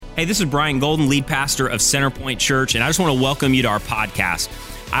Hey, this is Brian Golden, lead pastor of Centerpoint Church, and I just want to welcome you to our podcast.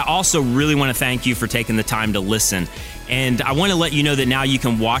 I also really want to thank you for taking the time to listen. And I want to let you know that now you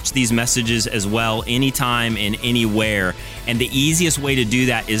can watch these messages as well anytime and anywhere. And the easiest way to do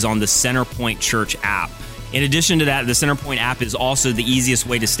that is on the Centerpoint Church app. In addition to that, the Centerpoint app is also the easiest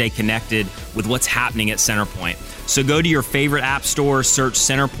way to stay connected with what's happening at Centerpoint. So go to your favorite app store, search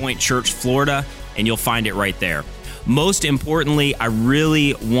Centerpoint Church Florida, and you'll find it right there. Most importantly, I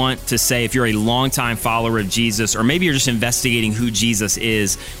really want to say, if you're a longtime follower of Jesus, or maybe you're just investigating who Jesus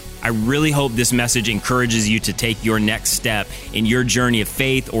is, I really hope this message encourages you to take your next step in your journey of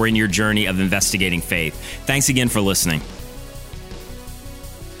faith or in your journey of investigating faith. Thanks again for listening.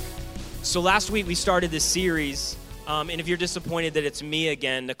 So last week we started this series, and if you're disappointed that it's me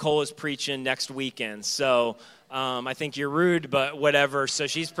again, Nicole is preaching next weekend. So I think you're rude, but whatever. So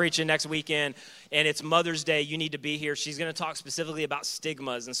she's preaching next weekend, and it's Mother's Day. You need to be here. She's going to talk specifically about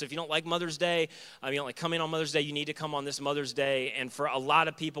stigmas. And so if you don't like Mother's Day, you don't like coming on Mother's Day, you need to come on this Mother's Day. And for a lot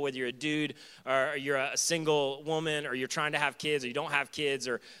of people, whether you're a dude or you're a single woman or you're trying to have kids or you don't have kids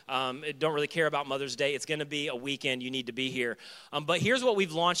or don't really care about Mother's Day, it's going to be a weekend. You need to be here. But here's what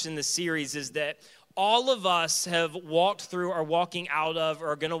we've launched in this series is that all of us have walked through or walking out of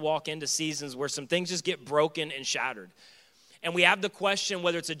or are going to walk into seasons where some things just get broken and shattered. And we have the question,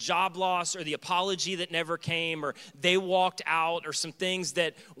 whether it's a job loss or the apology that never came or they walked out or some things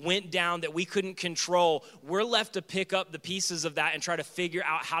that went down that we couldn't control, we're left to pick up the pieces of that and try to figure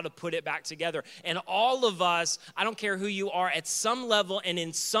out how to put it back together. And all of us, I don't care who you are, at some level and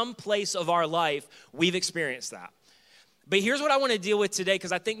in some place of our life, we've experienced that. But here's what I want to deal with today,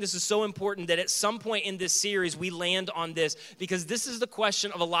 because I think this is so important that at some point in this series, we land on this, because this is the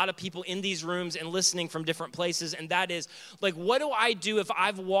question of a lot of people in these rooms and listening from different places, and that is, like, what do I do if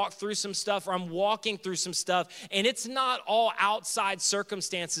I've walked through some stuff or I'm walking through some stuff, and it's not all outside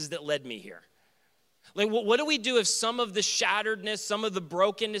circumstances that led me here? Like, what do we do if some of the shatteredness, some of the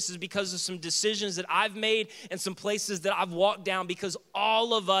brokenness is because of some decisions that I've made and some places that I've walked down? Because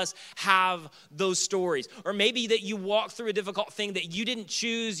all of us have those stories. Or maybe that you walked through a difficult thing that you didn't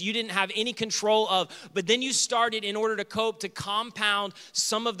choose, you didn't have any control of, but then you started, in order to cope, to compound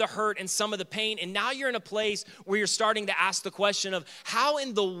some of the hurt and some of the pain. And now you're in a place where you're starting to ask the question of, how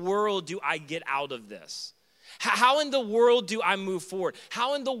in the world do I get out of this? How in the world do I move forward?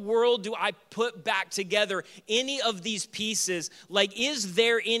 How in the world do I put back together any of these pieces? Like, is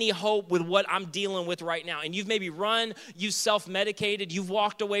there any hope with what I'm dealing with right now? And you've maybe run, you've self-medicated, you've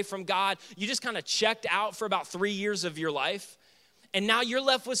walked away from God, you just kind of checked out for about 3 years of your life. And now you're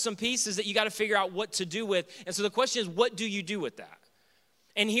left with some pieces that you got to figure out what to do with. And so the question is, what do you do with that?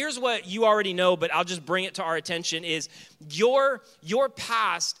 And here's what you already know, but I'll just bring it to our attention, is your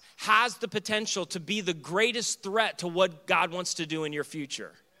past has the potential to be the greatest threat to what God wants to do in your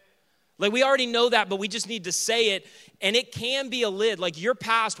future. Like, we already know that, but we just need to say it, and it can be a lid. Like, your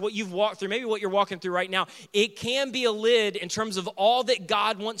past, what you've walked through, maybe what you're walking through right now, it can be a lid in terms of all that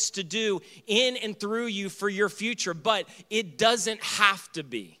God wants to do in and through you for your future, but it doesn't have to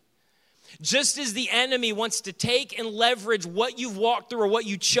be. Just as the enemy wants to take and leverage what you've walked through or what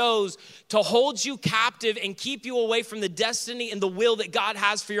you chose to hold you captive and keep you away from the destiny and the will that God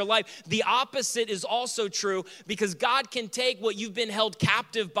has for your life, the opposite is also true, because God can take what you've been held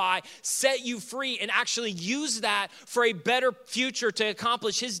captive by, set you free, and actually use that for a better future to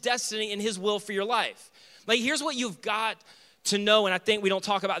accomplish His destiny and His will for your life. Like, here's what you've got to know, and I think we don't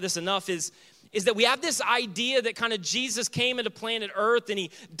talk about this enough, is that we have this idea that kind of Jesus came into planet Earth and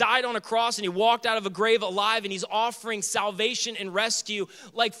He died on a cross and He walked out of a grave alive, and He's offering salvation and rescue,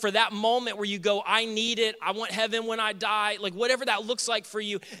 like, for that moment where you go, I need it, I want heaven when I die, like whatever that looks like for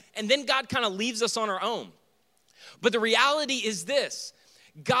you. And then God kind of leaves us on our own. But the reality is this: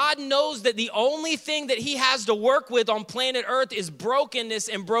 God knows that the only thing that He has to work with on planet Earth is brokenness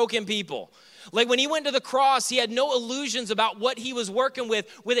and broken people. Like, when He went to the cross, He had no illusions about what He was working with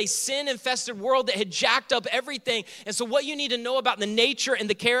a sin-infested world that had jacked up everything. And so what you need to know about the nature and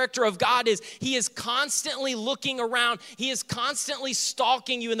the character of God is He is constantly looking around. He is constantly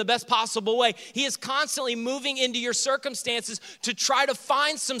stalking you in the best possible way. He is constantly moving into your circumstances to try to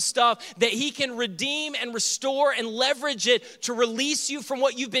find some stuff that He can redeem and restore and leverage it to release you from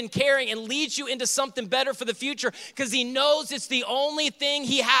what you've been carrying and lead you into something better for the future, because He knows it's the only thing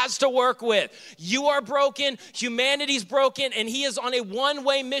He has to work with. with. You are broken, humanity's broken, and he is on a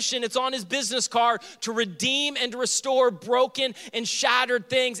one-way mission. It's on his business card to redeem and to restore broken and shattered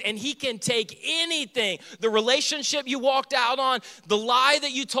things. And he can take anything, the relationship you walked out on, the lie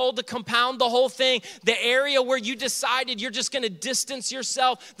that you told to compound the whole thing, the area where you decided you're just going to distance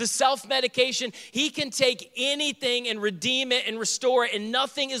yourself, the self-medication. He can take anything and redeem it and restore it, and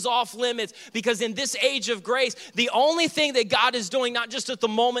nothing is off limits, because in this age of grace, the only thing that God is doing, not just at the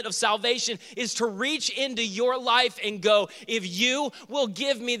moment of salvation, is to reach into your life and go, if you will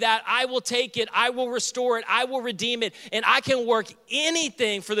give me that, I will take it, I will restore it, I will redeem it, and I can work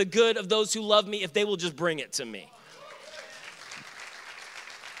anything for the good of those who love me if they will just bring it to me.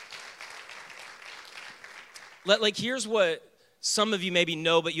 Like, here's what some of you maybe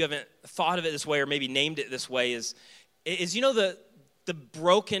know, but you haven't thought of it this way or maybe named it this way, is you know the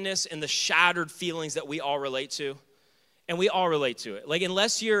brokenness and the shattered feelings that we all relate to? And we all relate to it. Like,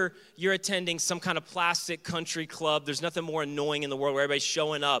 unless you're attending some kind of plastic country club, there's nothing more annoying in the world where everybody's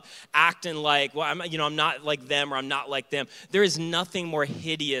showing up, acting like, well, I'm not like them, or I'm not like them. There is nothing more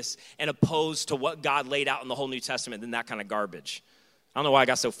hideous and opposed to what God laid out in the whole New Testament than that kind of garbage. I don't know why I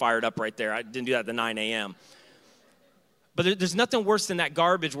got so fired up right there. I didn't do that at the 9 a.m. But there's nothing worse than that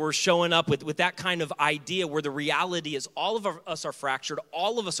garbage where we're showing up with that kind of idea where the reality is all of us are fractured,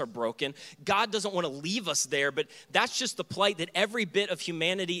 all of us are broken. God doesn't want to leave us there, but that's just the plight that every bit of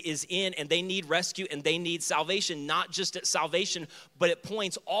humanity is in, and they need rescue and they need salvation, not just at salvation, but at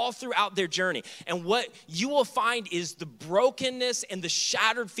points all throughout their journey. And what you will find is the brokenness and the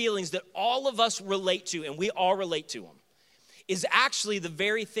shattered feelings that all of us relate to, and we all relate to them, is actually the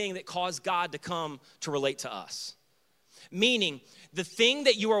very thing that caused God to come to relate to us. Meaning, the thing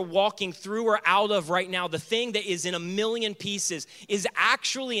that you are walking through or out of right now, the thing that is in a million pieces, is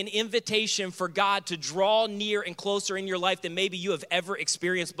actually an invitation for God to draw near and closer in your life than maybe you have ever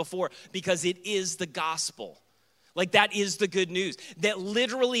experienced before, because it is the gospel. Like, that is the good news, that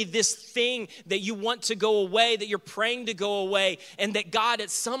literally this thing that you want to go away, that you're praying to go away, and that God at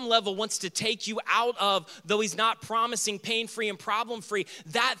some level wants to take you out of, though he's not promising pain-free and problem-free,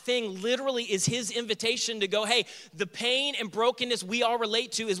 that thing literally is his invitation to go, hey, the pain and brokenness we all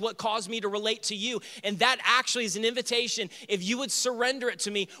relate to is what caused me to relate to you. And that actually is an invitation, if you would surrender it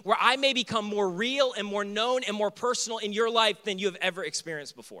to me, where I may become more real and more known and more personal in your life than you have ever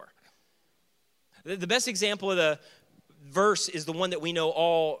experienced before. The best example of the verse is the one that we know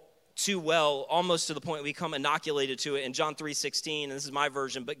all too well, almost to the point we become inoculated to it, in John 3:16, and this is my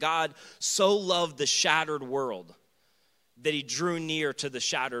version. But God so loved the shattered world that he drew near to the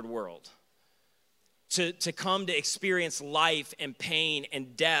shattered world. To come to experience life and pain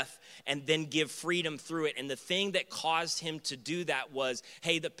and death and then give freedom through it. And the thing that caused him to do that was,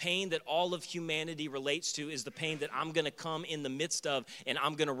 hey, the pain that all of humanity relates to is the pain that I'm going to come in the midst of, and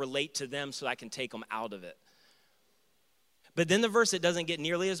I'm going to relate to them so I can take them out of it. But then the verse that doesn't get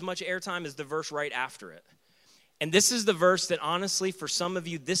nearly as much airtime is the verse right after it. And this is the verse that, honestly, for some of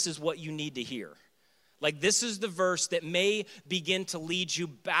you, this is what you need to hear. Like, this is the verse that may begin to lead you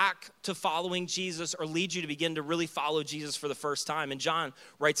back to following Jesus, or lead you to begin to really follow Jesus for the first time. And John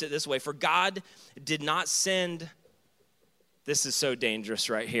writes it this way: for God did not send, this is so dangerous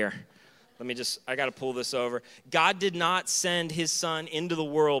right here. I got to pull this over. God did not send his son into the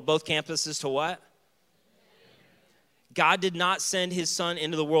world, both campuses, to what? God did not send his son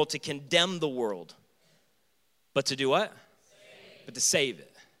into the world to condemn the world, but to do what? But to save it.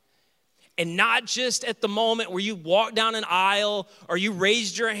 And not just at the moment where you walked down an aisle, or you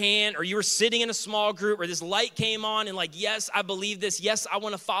raised your hand, or you were sitting in a small group, or this light came on and like, yes, I believe this. Yes, I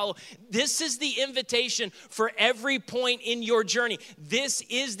want to follow. This is the invitation for every point in your journey. This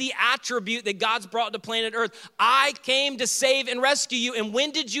is the attribute that God's brought to planet Earth. I came to save and rescue you. And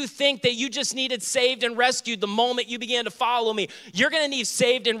when did you think that you just needed saved and rescued? The moment you began to follow me. You're going to need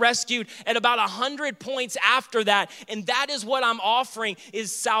saved and rescued at about 100 points after that. And that is what I'm offering,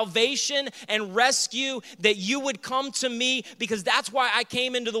 is salvation and rescue, that you would come to me, because that's why I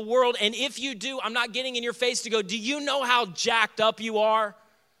came into the world. And if you do, I'm not getting in your face to go, do you know how jacked up you are?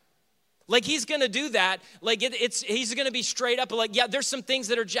 Like, he's going to do that. Like, he's going to be straight up like, yeah, there's some things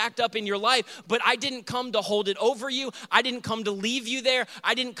that are jacked up in your life, but I didn't come to hold it over you. I didn't come to leave you there.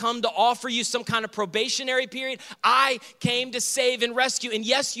 I didn't come to offer you some kind of probationary period. I came to save and rescue. And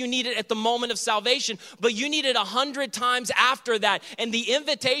yes, you need it at the moment of salvation, but you need it 100 times after that. And the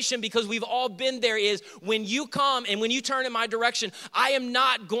invitation, because we've all been there, is when you come and when you turn in my direction, I am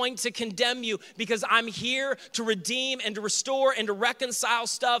not going to condemn you, because I'm here to redeem and to restore and to reconcile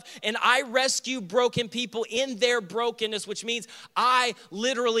stuff. And I rescue broken people in their brokenness, which means I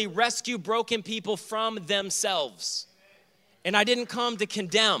literally rescue broken people from themselves. And I didn't come to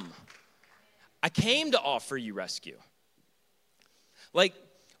condemn. I came to offer you rescue. Like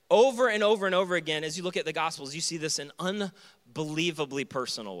over and over and over again, as you look at the Gospels, you see this in unbelievably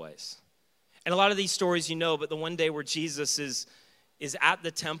personal ways. And a lot of these stories you know, but the one day where Jesus is at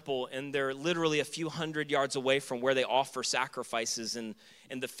the temple and they're literally a few hundred yards away from where they offer sacrifices. And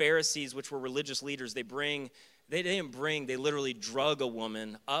the Pharisees, which were religious leaders, they literally drug a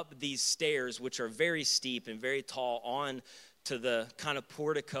woman up these stairs, which are very steep and very tall, on to the kind of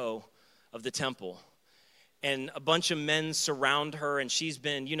portico of the temple. And a bunch of men surround her, and she's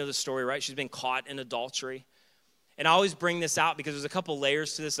been, you know the story, right? She's been caught in adultery. And I always bring this out because there's a couple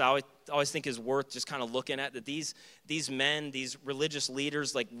layers to this I always think is worth just kind of looking at, that these men, these religious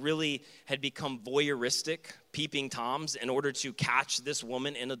leaders, like really had become voyeuristic, peeping Toms, in order to catch this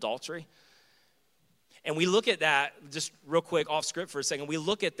woman in adultery. And we look at that, just real quick, off script for a second, we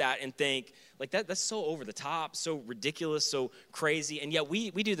look at that and think, like, that's so over the top, so ridiculous, so crazy. And yet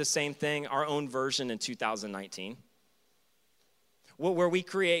we do the same thing, our own version in 2019. Where we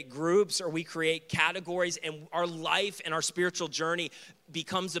create groups or we create categories, and our life and our spiritual journey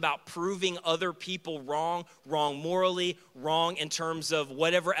becomes about proving other people wrong morally, wrong in terms of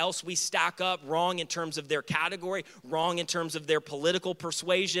whatever else we stack up, wrong in terms of their category, wrong in terms of their political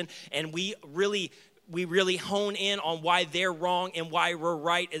persuasion, and we really hone in on why they're wrong and why we're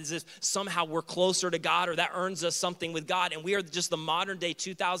right, as if somehow we're closer to God or that earns us something with God. And we are just the modern day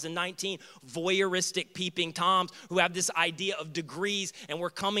 2019 voyeuristic peeping Toms who have this idea of degrees, and we're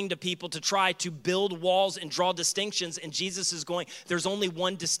coming to people to try to build walls and draw distinctions. And Jesus is going, there's only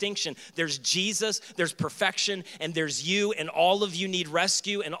one distinction. There's Jesus, there's perfection, and there's you, and all of you need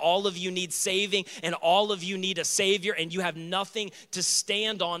rescue, and all of you need saving, and all of you need a savior, and you have nothing to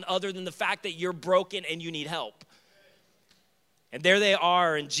stand on other than the fact that you're broken and you need help. And there they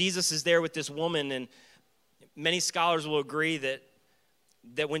are, and Jesus is there with this woman, and many scholars will agree that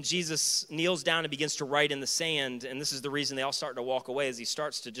when Jesus kneels down and begins to write in the sand, and this is the reason they all start to walk away, as he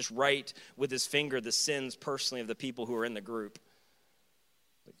starts to just write with his finger the sins personally of the people who are in the group.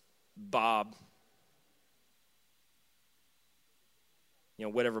 Bob,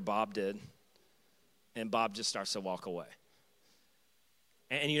 whatever Bob did, and Bob just starts to walk away.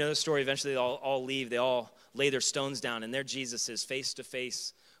 And you know the story, eventually they all leave, they all lay their stones down, and there Jesus is face to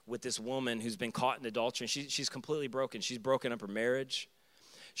face with this woman who's been caught in adultery. She's completely broken. She's broken up her marriage.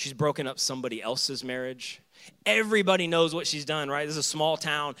 She's broken up somebody else's marriage. Everybody knows what she's done, right? This is a small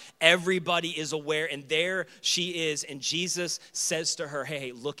town. Everybody is aware, and there she is, and Jesus says to her,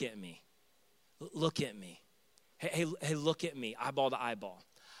 hey, look at me. Look at me. Hey, look at me, eyeball to eyeball.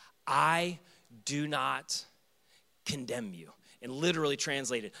 I do not condemn you. And literally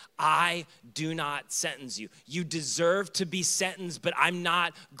translated, I do not sentence you. You deserve to be sentenced, but I'm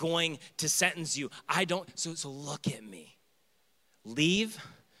not going to sentence you. I don't, so look at me. Leave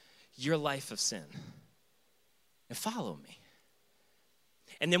your life of sin and follow me.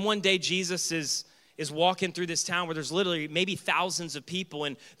 And then one day Jesus is walking through this town where there's literally maybe thousands of people,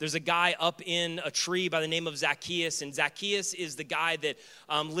 and there's a guy up in a tree by the name of Zacchaeus, and Zacchaeus is the guy that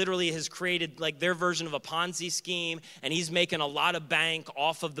literally has created like their version of a Ponzi scheme, and he's making a lot of bank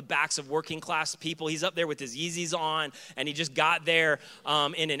off of the backs of working class people. He's up there with his Yeezys on, and he just got there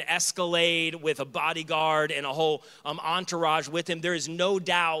in an Escalade with a bodyguard and a whole entourage with him. There is no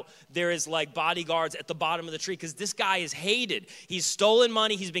doubt there is like bodyguards at the bottom of the tree, because this guy is hated. He's stolen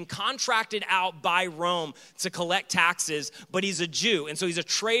money. He's been contracted out by Rome to collect taxes, but he's a Jew, and so he's a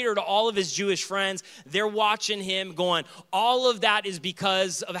traitor to all of his Jewish friends. They're watching him going, all of that is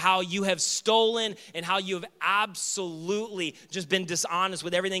because of how you have stolen and how you have absolutely just been dishonest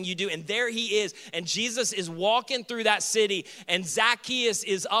with everything you do. And there he is, and Jesus is walking through that city, and Zacchaeus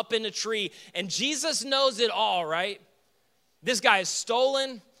is up in a tree, and Jesus knows it all, right? This guy is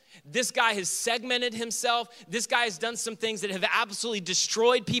stolen. This guy has segmented himself. This guy has done some things that have absolutely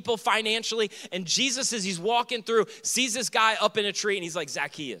destroyed people financially. And Jesus, as he's walking through, sees this guy up in a tree, and he's like,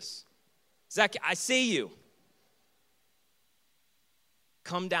 Zacchaeus, I see you.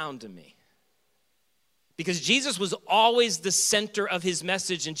 Come down to me. Because Jesus was always the center of his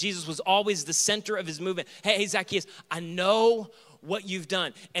message, and Jesus was always the center of his movement. Hey, Zacchaeus, I know what you've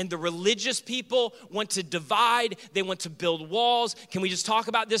done. And the religious people want to divide. They want to build walls. Can we just talk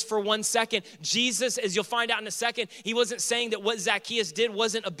about this for 1 second? Jesus, as you'll find out in a second, he wasn't saying that what Zacchaeus did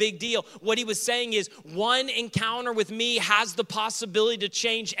wasn't a big deal. What he was saying is, one encounter with me has the possibility to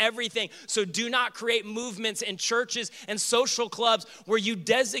change everything. So do not create movements in churches and social clubs where you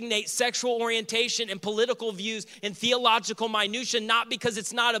designate sexual orientation and political views and theological minutia, not because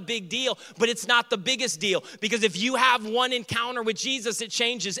it's not a big deal, but it's not the biggest deal. Because if you have one encounter with with Jesus, it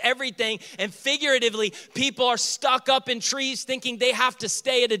changes everything. And figuratively, people are stuck up in trees thinking they have to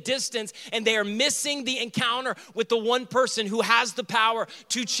stay at a distance, and they are missing the encounter with the one person who has the power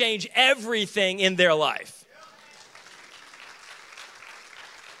to change everything in their life.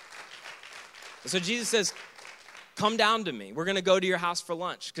 So Jesus says, come down to me. We're going to go to your house for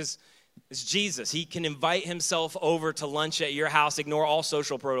lunch, because it's Jesus. He can invite himself over to lunch at your house, ignore all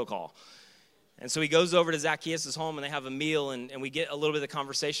social protocol. And so he goes over to Zacchaeus' home, and they have a meal, and we get a little bit of the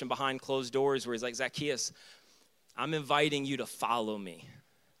conversation behind closed doors where he's like, Zacchaeus, I'm inviting you to follow me.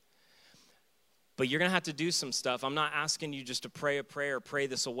 But you're going to have to do some stuff. I'm not asking you just to pray a prayer, pray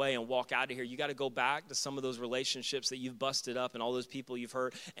this away, and walk out of here. You got to go back to some of those relationships that you've busted up and all those people you've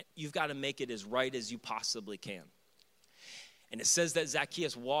hurt. You've got to make it as right as you possibly can. And it says that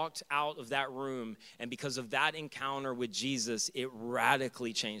Zacchaeus walked out of that room, and because of that encounter with Jesus, it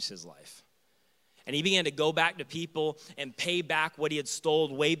radically changed his life. And he began to go back to people and pay back what he had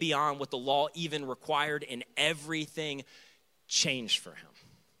stolen way beyond what the law even required, and everything changed for him.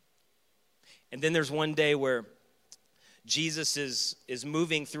 And then there's one day where Jesus is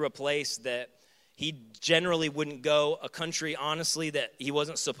moving through a place that he generally wouldn't go, a country, honestly, that he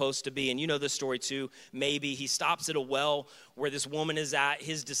wasn't supposed to be. And you know this story too, maybe. He stops at a well where this woman is at.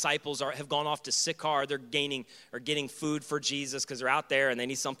 His disciples have gone off to Sychar. They're getting food for Jesus because they're out there and they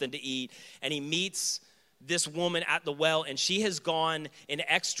need something to eat. And he meets this woman at the well, and she has gone an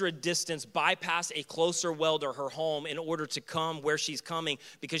extra distance, bypassed a closer well to her home in order to come where she's coming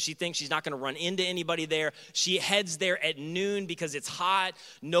because she thinks she's not going to run into anybody there. She heads there at noon because it's hot.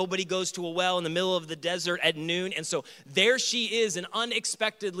 Nobody goes to a well in the middle of the desert at noon. And so there she is, and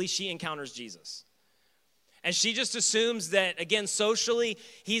unexpectedly she encounters Jesus. And she just assumes that, again, socially,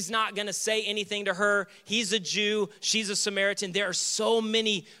 he's not going to say anything to her. He's a Jew. She's a Samaritan. There are so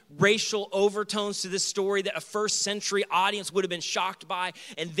many racial overtones to this story that a first century audience would have been shocked by.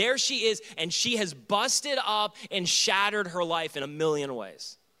 And there she is, and she has busted up and shattered her life in a million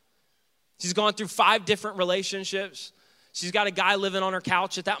ways. She's gone through 5 different relationships. She's got a guy living on her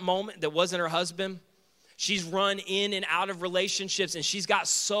couch at that moment that wasn't her husband. She's run in and out of relationships, and she's got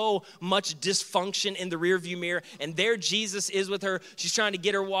so much dysfunction in the rearview mirror. And there Jesus is with her. She's trying to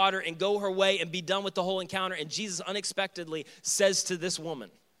get her water and go her way and be done with the whole encounter. And Jesus unexpectedly says to this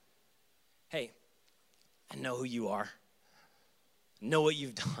woman, hey, I know who you are. I know what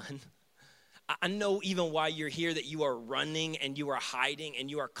you've done. I know even why you're here, that you are running and you are hiding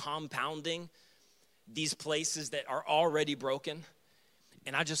and you are compounding these places that are already broken.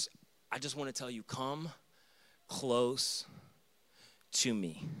 And I just want to tell you, come close to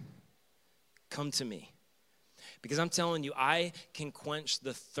me. Come to me. Because I'm telling you, I can quench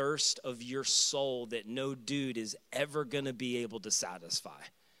the thirst of your soul that no dude is ever going to be able to satisfy.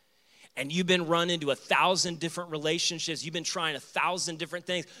 And you've been run into 1,000 different relationships. You've been trying 1,000 different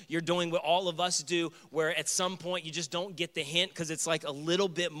things. You're doing what all of us do, where at some point you just don't get the hint because it's like a little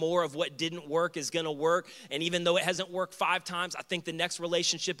bit more of what didn't work is going to work. And even though it hasn't worked 5 times, I think the next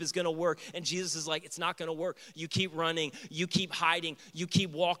relationship is going to work. And Jesus is like, it's not going to work. You keep running. You keep hiding. You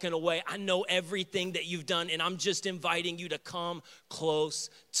keep walking away. I know everything that you've done, and I'm just inviting you to come close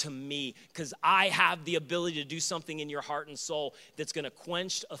to me, because I have the ability to do something in your heart and soul that's going to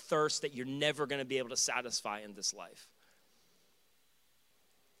quench a thirst that you're never going to be able to satisfy in this life.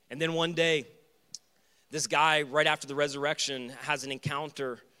 And then one day, this guy, right after the resurrection, has an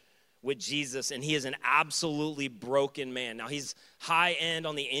encounter with Jesus, and he is an absolutely broken man. Now, he's high end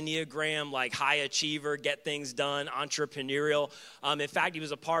on the Enneagram, like high achiever, get things done, entrepreneurial. In fact, he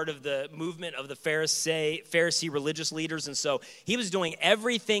was a part of the movement of the Pharisee religious leaders, and so he was doing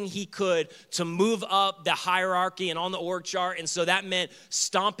everything he could to move up the hierarchy and on the org chart, and so that meant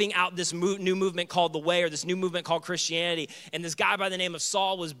stomping out this new movement called the Way, or this new movement called Christianity. And this guy by the name of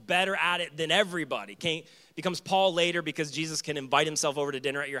Saul was better at it than everybody. Becomes Paul later, because Jesus can invite himself over to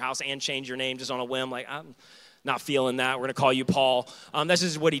dinner at your house and change your name just on a whim. Like, I'm not feeling that. We're going to call you Paul. That's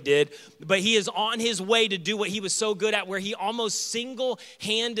just what he did. But he is on his way to do what he was so good at, where he almost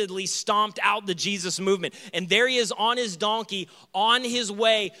single-handedly stomped out the Jesus movement. And there he is on his donkey, on his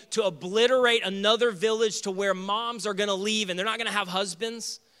way to obliterate another village to where moms are going to leave, and they're not going to have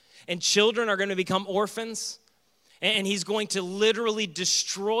husbands, and children are going to become orphans. And he's going to literally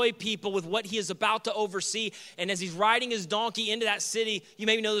destroy people with what he is about to oversee. And as he's riding his donkey into that city, you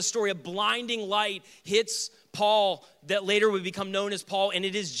maybe know the story, a blinding light hits Paul that later would become known as Paul, and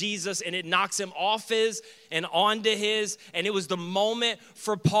it is Jesus, and it knocks him off his and onto his. And it was the moment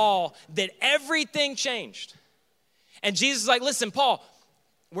for Paul that everything changed. And Jesus is like, listen, Paul,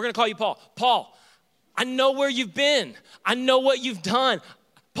 we're going to call you Paul. Paul, I know where you've been. I know what you've done.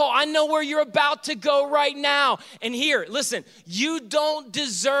 Paul, I know where you're about to go right now. And here, listen, you don't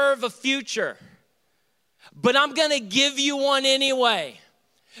deserve a future, but I'm going to give you one anyway.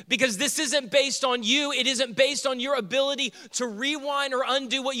 Because this isn't based on you. It isn't based on your ability to rewind or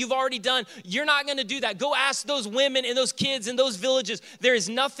undo what you've already done. You're not going to do that. Go ask those women and those kids in those villages. There is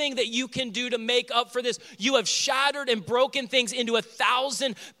nothing that you can do to make up for this. You have shattered and broken things into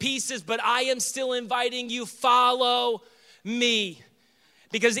 1,000 pieces, but I am still inviting you, follow me.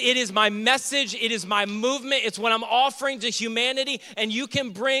 Because it is my message, it is my movement, it's what I'm offering to humanity, and you can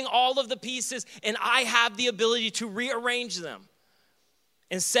bring all of the pieces, and I have the ability to rearrange them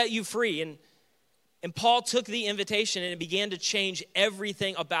and set you free. And Paul took the invitation and it began to change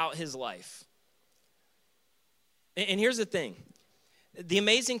everything about his life. And here's the thing. The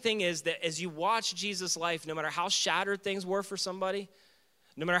amazing thing is that as you watch Jesus' life, no matter how shattered things were for somebody,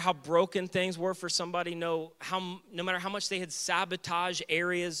 no matter how broken things were for somebody, no matter how much they had sabotaged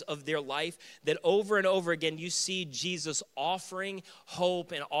areas of their life, that over and over again you see Jesus offering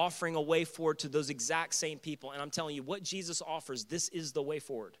hope and offering a way forward to those exact same people. And I'm telling you, what Jesus offers, this is the way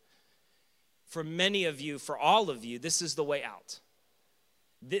forward. For many of you, for all of you, this is the way out.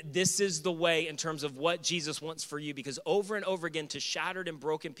 This is the way in terms of what Jesus wants for you, because over and over again to shattered and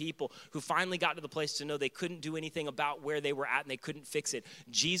broken people who finally got to the place to know they couldn't do anything about where they were at and they couldn't fix it,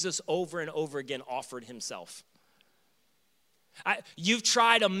 Jesus over and over again offered himself. You've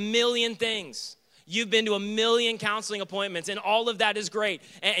tried a million things. You've been to a million counseling appointments, and all of that is great.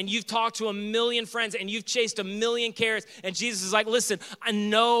 And you've talked to a million friends, and you've chased a million cares. And Jesus is like, listen, I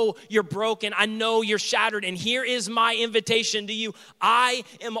know you're broken. I know you're shattered. And here is my invitation to you. I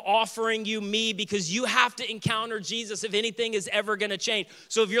am offering you me, because you have to encounter Jesus if anything is ever going to change.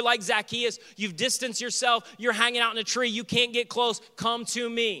 So if you're like Zacchaeus, you've distanced yourself, you're hanging out in a tree, you can't get close, come to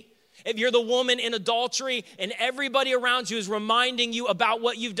me. If you're the woman in adultery and everybody around you is reminding you about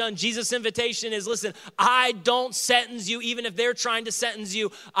what you've done, Jesus' invitation is, listen, I don't sentence you even if they're trying to sentence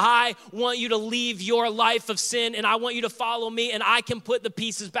you. I want you to leave your life of sin and I want you to follow me, and I can put the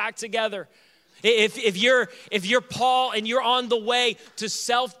pieces back together. If you're Paul and you're on the way to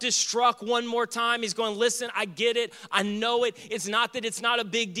self-destruct one more time, he's going, listen, I get it. I know it. It's not that it's not a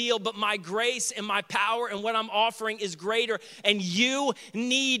big deal, but my grace and my power and what I'm offering is greater. And you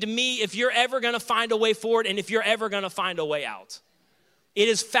need me if you're ever going to find a way forward and if you're ever going to find a way out. It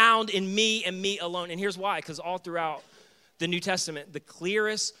is found in me and me alone. And here's why, because all throughout the New Testament, the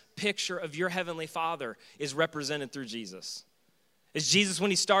clearest picture of your heavenly Father is represented through Jesus. It's Jesus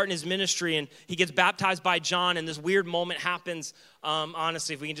when he's starting his ministry and he gets baptized by John, and this weird moment happens,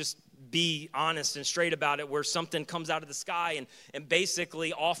 honestly, if we can just be honest and straight about it, where something comes out of the sky and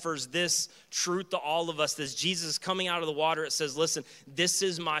basically offers this truth to all of us. As Jesus is coming out of the water, it says, listen, this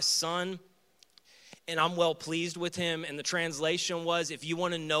is my son, and I'm well pleased with him. And the translation was, if you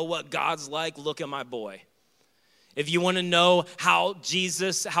want to know what God's like, look at my boy. If you want to know how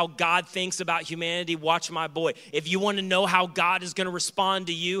God thinks about humanity, watch my boy. If you want to know how God is going to respond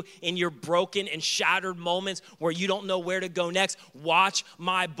to you in your broken and shattered moments where you don't know where to go next, watch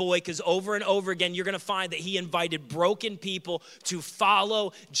my boy, because over and over again, you're going to find that he invited broken people to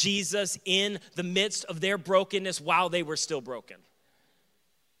follow Jesus in the midst of their brokenness while they were still broken. And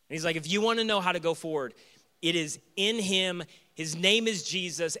he's like, if you want to know how to go forward, it is in him. His name is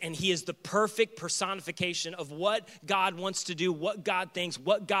Jesus, and he is the perfect personification of what God wants to do, what God thinks,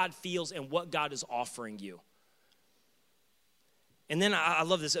 what God feels, and what God is offering you. And then I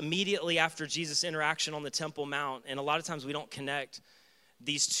love this, immediately after Jesus' interaction on the Temple Mount, and a lot of times we don't connect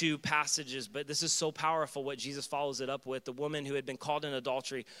these two passages, but this is so powerful what Jesus follows it up with. The woman who had been caught in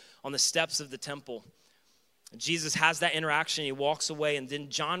adultery on the steps of the temple. Jesus has that interaction, he walks away, and then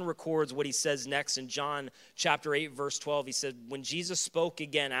John records what he says next in John chapter 8, verse 12. He said, when Jesus spoke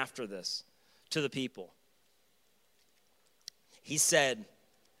again after this to the people, he said,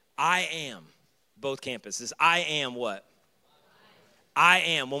 I am, both campuses, I am what? I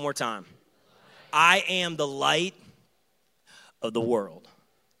am, one more time. I am the light of the world.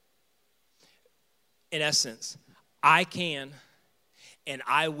 In essence, I can and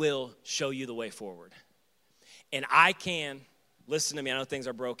I will show you the way forward. And I can, listen to me, I know things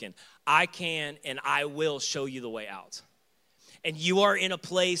are broken. I can and I will show you the way out. And you are in a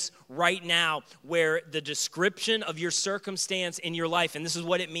place right now where the description of your circumstance in your life, and this is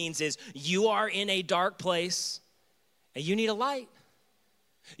what it means, is you are in a dark place and you need a light.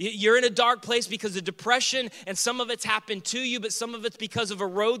 You're in a dark place because of depression, and some of it's happened to you, but some of it's because of a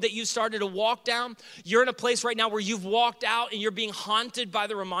road that you started to walk down. You're in a place right now where you've walked out and you're being haunted by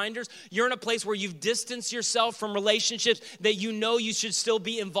the reminders. You're in a place where you've distanced yourself from relationships that you know you should still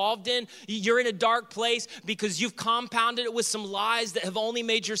be involved in. You're in a dark place because you've compounded it with some lies that have only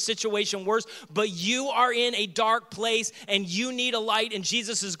made your situation worse, but you are in a dark place and you need a light, and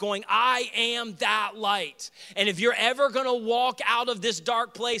Jesus is going, I am that light. And if you're ever going to walk out of this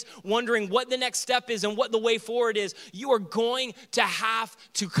dark place wondering what the next step is and what the way forward is, you are going to have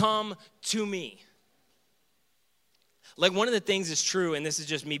to come to me. Like, one of the things is true, and this is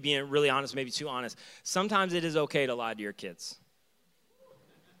just me being really honest, maybe too honest. Sometimes it is okay to lie to your kids.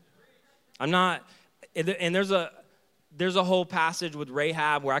 And there's a whole passage with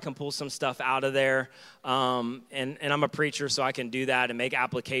Rahab where I can pull some stuff out of there, and I'm a preacher, so I can do that and make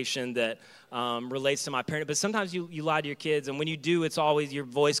application that relates to my parent. But sometimes you lie to your kids, and when you do, it's always your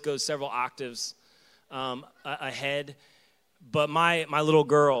voice goes several octaves ahead. But my little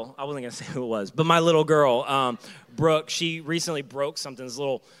girl, I wasn't going to say who it was, but my little girl, Brooke, she recently broke something, this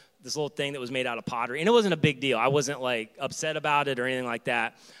little thing that was made out of pottery. And it wasn't a big deal. I wasn't, like, upset about it or anything like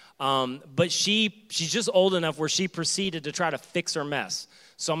that. But she's just old enough where she proceeded to try to fix her mess.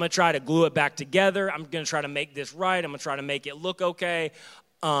 So I'm going to try to glue it back together. I'm going to try to make this right. I'm going to try to make it look okay.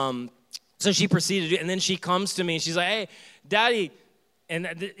 So she proceeded to do it, and then she comes to me, and she's like, hey, Daddy,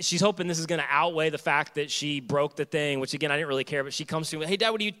 and she's hoping this is going to outweigh the fact that she broke the thing, which, again, I didn't really care, but she comes to me, hey, Dad,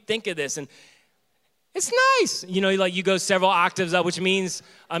 what do you think of this? And it's nice. You know, like, you go several octaves up, which means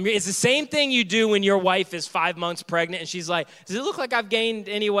it's the same thing you do when your wife is 5 months pregnant, and she's like, does it look like I've gained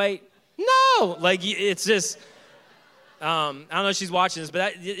any weight? No. Like, it's just, I don't know if she's watching this,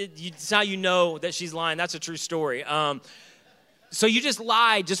 but it's how you know that she's lying. That's a true story. So you just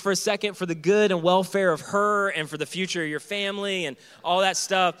lie just for a second for the good and welfare of her and for the future of your family and all that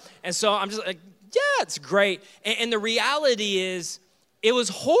stuff. And so I'm just like, yeah, it's great. And the reality is, it was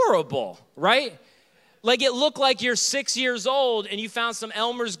horrible, right? Like, it looked like you're 6 years old and you found some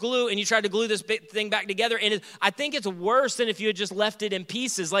Elmer's glue and you tried to glue this big thing back together. And I think it's worse than if you had just left it in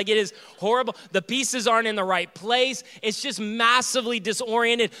pieces. Like, it is horrible. The pieces aren't in the right place. It's just massively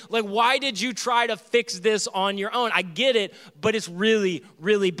disoriented. Like, why did you try to fix this on your own? I get it, but it's really,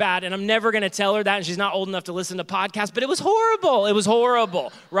 really bad. And I'm never going to tell her that, and she's not old enough to listen to podcasts, but it was horrible. It was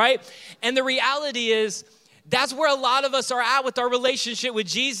horrible, right? And the reality is, that's where a lot of us are at with our relationship with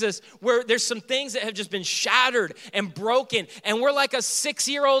Jesus, where there's some things that have just been shattered and broken, and we're like a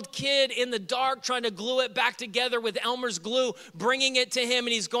 6-year-old kid in the dark trying to glue it back together with Elmer's glue, bringing it to him, and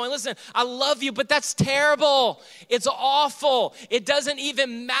he's going, listen, I love you, but that's terrible. It's awful. It doesn't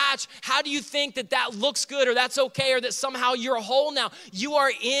even match. How do you think that looks good, or that's okay, or that somehow you're whole now? You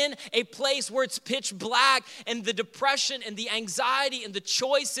are in a place where it's pitch black, and the depression and the anxiety and the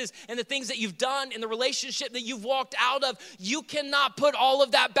choices and the things that you've done in the relationship that you've walked out of, you cannot put all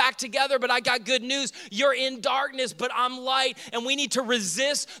of that back together. But I got good news. You're in darkness, but I'm light, and we need to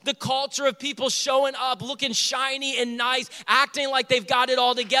resist the culture of people showing up, looking shiny and nice, acting like they've got it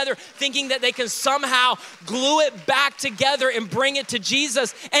all together, thinking that they can somehow glue it back together and bring it to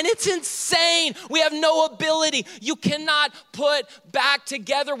Jesus. And it's insane. We have no ability. You cannot put back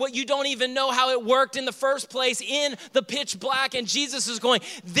together what you don't even know how it worked in the first place in the pitch black. And Jesus is going,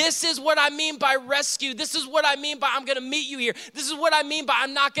 this is what I mean by rescue. This is what I mean by I'm going to meet you here. This is what I mean by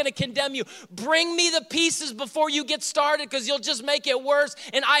I'm not going to condemn you. Bring me the pieces before you get started, because you'll just make it worse.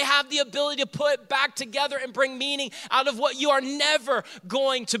 And I have the ability to put back together and bring meaning out of what you are never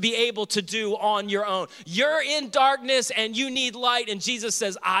going to be able to do on your own. You're in darkness and you need light. And Jesus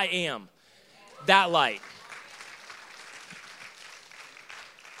says, I am that light.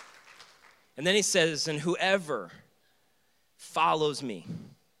 And then he says, and whoever follows me,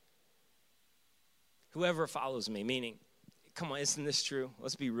 meaning, come on, isn't this true?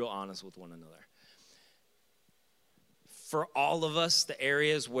 Let's be real honest with one another. For all of us, the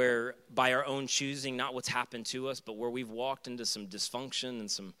areas where by our own choosing, not what's happened to us, but where we've walked into some dysfunction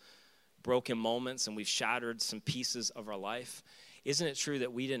and some broken moments and we've shattered some pieces of our life, isn't it true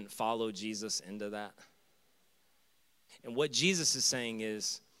that we didn't follow Jesus into that? And what Jesus is saying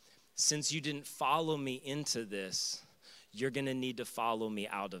is, since you didn't follow me into this, you're going to need to follow me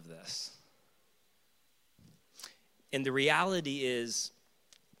out of this. And the reality is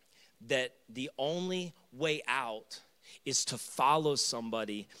that the only way out is to follow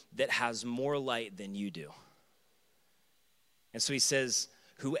somebody that has more light than you do. And so he says,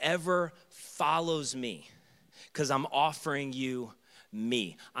 whoever follows me, because I'm offering you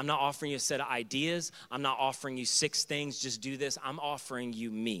me. I'm not offering you a set of ideas. I'm not offering you 6 things, just do this. I'm offering you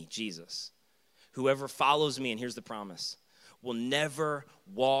me, Jesus. Whoever follows me, and here's the promise, will never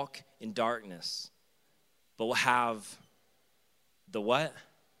walk in darkness, but will have the what?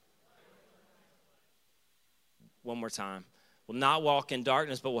 One more time. Will not walk in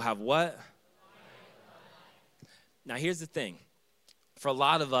darkness, but will have what? Now, here's the thing. For a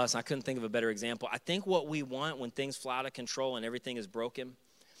lot of us, I couldn't think of a better example. I think what we want when things fly out of control and everything is broken,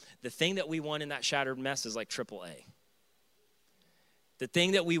 the thing that we want in that shattered mess is like AAA. The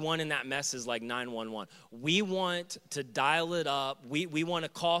thing that we want in that mess is like 911. We want to dial it up. We want to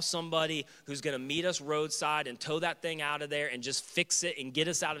call somebody who's going to meet us roadside and tow that thing out of there and just fix it and get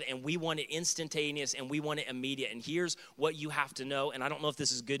us out of it. And we want it instantaneous and we want it immediate. And here's what you have to know, and I don't know if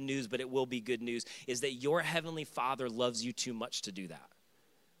this is good news, but it will be good news, is that your heavenly Father loves you too much to do that.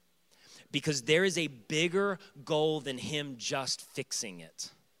 Because there is a bigger goal than him just fixing it.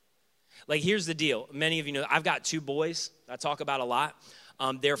 Like, here's the deal. Many of you know, I've got 2 boys I talk about a lot.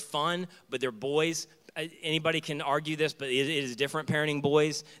 They're fun, but they're boys. Anybody can argue this, but it is different parenting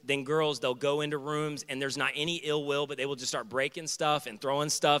boys than girls. They'll go into rooms, and there's not any ill will, but they will just start breaking stuff and throwing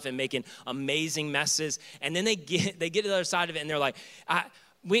stuff and making amazing messes. And then they get to the other side of it, and they're like,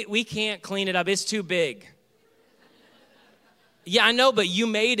 we can't clean it up. It's too big. Yeah, I know, but you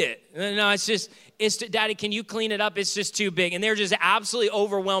made it. No, Daddy, can you clean it up? It's just too big. And they're just absolutely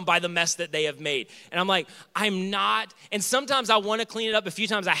overwhelmed by the mess that they have made. And I'm like, I'm not. And sometimes I want to clean it up. A few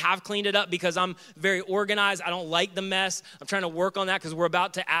times I have cleaned it up because I'm very organized. I don't like the mess. I'm trying to work on that because we're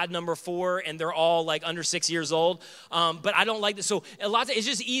about to add number 4, and they're all like under 6 years old. But I don't like this. So a lot of it's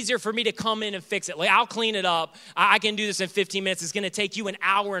just easier for me to come in and fix it. Like, I'll clean it up. I can do this in 15 minutes. It's going to take you an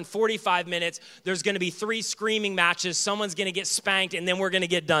hour and 45 minutes. There's going to be 3 screaming matches. Someone's going to get spanked, and then we're going to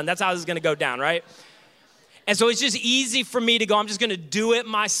get done. That's how this is going to go down, right? And so it's just easy for me to go, I'm just going to do it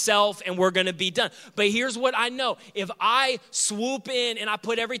myself, and we're going to be done. But here's what I know. If I swoop in and I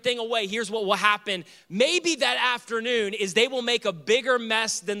put everything away, here's what will happen. Maybe that afternoon is they will make a bigger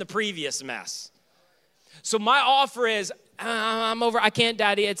mess than the previous mess. So my offer is, I'm over. I can't,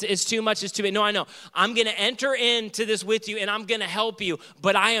 Daddy. It's too much. It's too big. No, I know. I'm going to enter into this with you, and I'm going to help you.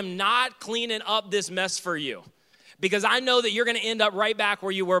 But I am not cleaning up this mess for you, because I know that you're going to end up right back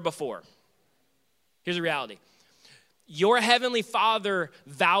where you were before. Here's the reality. Your heavenly Father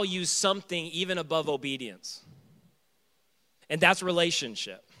values something even above obedience. And that's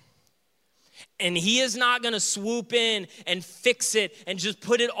relationship. And he is not going to swoop in and fix it and just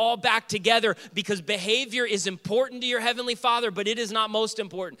put it all back together, because behavior is important to your heavenly Father, but it is not most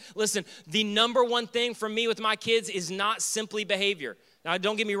important. Listen, the number one thing for me with my kids is not simply behavior. Now,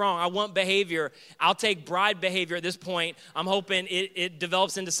 don't get me wrong. I want behavior. I'll take bride behavior at this point. I'm hoping it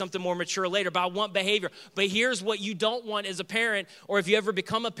develops into something more mature later, but I want behavior. But here's what you don't want as a parent, or if you ever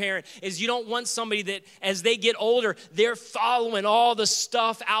become a parent, is you don't want somebody that as they get older, they're following all the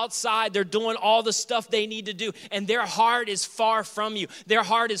stuff outside. They're doing all the stuff they need to do, and their heart is far from you. Their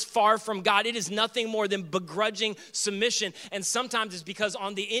heart is far from God. It is nothing more than begrudging submission. And sometimes it's because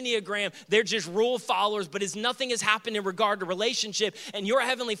on the Enneagram, they're just rule followers, but as nothing has happened in regard to relationship. And your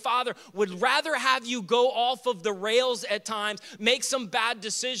heavenly Father would rather have you go off of the rails at times, make some bad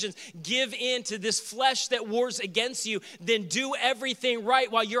decisions, give in to this flesh that wars against you, than do everything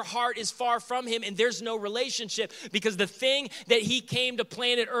right while your heart is far from him and there's no relationship. Because the thing that he came to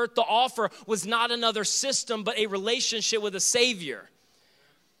planet Earth to offer was not another system, but a relationship with a Savior.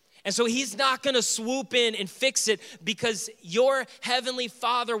 And so he's not going to swoop in and fix it, because your heavenly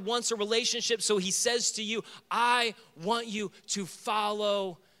Father wants a relationship. So he says to you, I want you to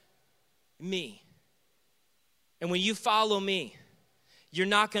follow me. And when you follow me, you're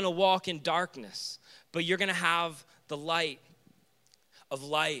not going to walk in darkness, but you're going to have the light of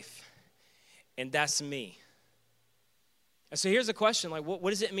life. And that's me. And so here's a question, like, what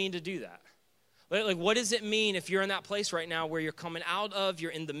does it mean to do that? Like, what does it mean if you're in that place right now where you're coming out of,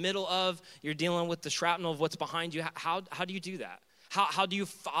 you're in the middle of, you're dealing with the shrapnel of what's behind you? How do you do that? How do you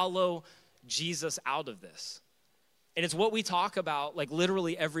follow Jesus out of this? And it's what we talk about, like,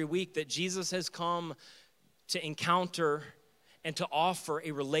 literally every week, that Jesus has come to encounter and to offer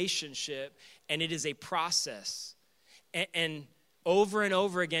a relationship, and it is a process. And over and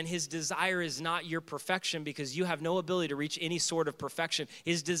over again, his desire is not your perfection, because you have no ability to reach any sort of perfection.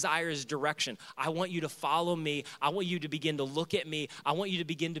 His desire is direction. I want you to follow me. I want you to begin to look at me. I want you to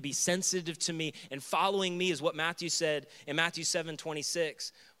begin to be sensitive to me. And following me is what Matthew said in Matthew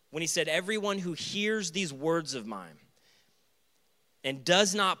 7:26, when he said, everyone who hears these words of mine and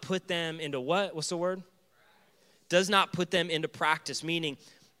does not put them into what? What's the word? Does not put them into practice, meaning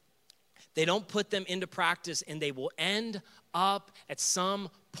they don't put them into practice, and they will end up at some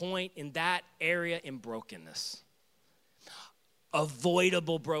point in that area in brokenness.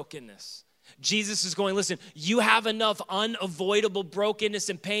 Avoidable brokenness. Jesus is going, listen, you have enough unavoidable brokenness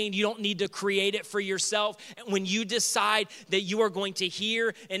and pain. You don't need to create it for yourself. And when you decide that you are going to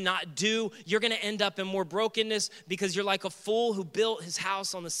hear and not do, you're going to end up in more brokenness because you're like a fool who built his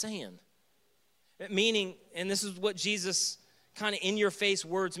house on the sand. Meaning, and this is what Jesus kind of in your face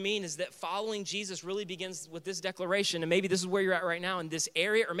words mean, is that following Jesus really begins with this declaration. And maybe this is where you're at right now in this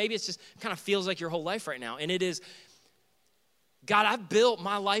area, or maybe it's just kind of feels like your whole life right now. And it is, God, I've built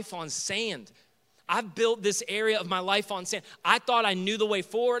my life on sand. I've built this area of my life on sand. I thought I knew the way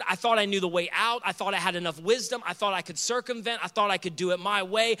forward. I thought I knew the way out. I thought I had enough wisdom. I thought I could circumvent. I thought I could do it my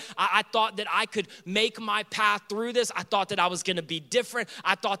way. I thought that I could make my path through this. I thought that I was going to be different.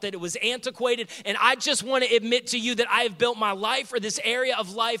 I thought that it was antiquated. And I just want to admit to you that I have built my life or this area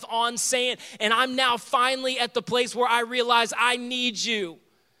of life on sand. And I'm now finally at the place where I realize I need you.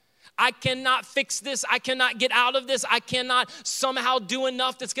 I cannot fix this. I cannot get out of this. I cannot somehow do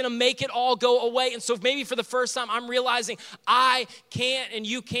enough that's going to make it all go away. And so maybe for the first time, I'm realizing I can't and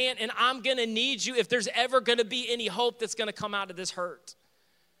you can't, and I'm going to need you if there's ever going to be any hope that's going to come out of this hurt.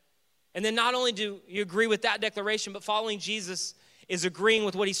 And then not only do you agree with that declaration, but following Jesus is agreeing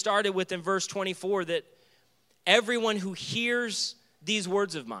with what he started with in verse 24, that everyone who hears these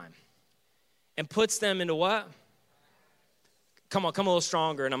words of mine and puts them into what? Come on, come a little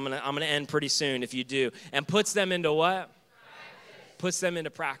stronger, and I'm gonna end pretty soon if you do. And puts them into what? Practice. Puts them into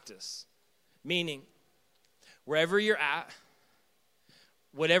practice. Meaning, wherever you're at,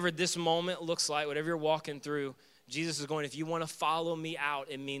 whatever this moment looks like, whatever you're walking through, Jesus is going, if you want to follow me out,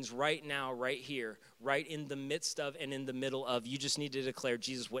 it means right now, right here, right in the midst of and in the middle of, you just need to declare,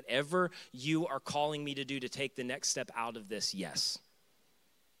 Jesus, whatever you are calling me to do to take the next step out of this, yes.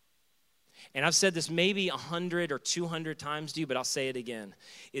 And I've said this maybe 100 or 200 times to you, but I'll say it again,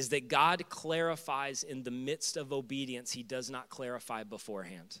 is that God clarifies in the midst of obedience. He does not clarify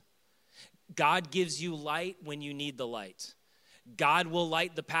beforehand. God gives you light when you need the light. God will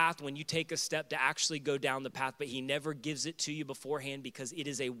light the path when you take a step to actually go down the path, but he never gives it to you beforehand because it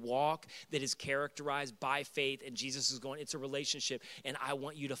is a walk that is characterized by faith, and Jesus is going, it's a relationship, and I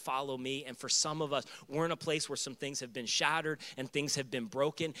want you to follow me. And for some of us, we're in a place where some things have been shattered and things have been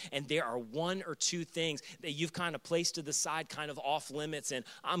broken, and there are one or two things that you've kind of placed to the side, kind of off limits, and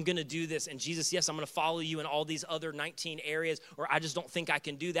I'm going to do this, and Jesus, yes, I'm going to follow you in all these other 19 areas, or I just don't think I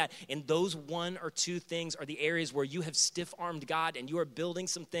can do that. And those one or two things are the areas where you have stiff-armed God, and you are building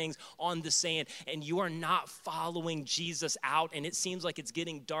some things on the sand, and you are not following Jesus out, and it seems like it's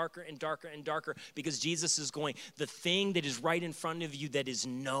getting darker and darker and darker because Jesus is going, the thing that is right in front of you that is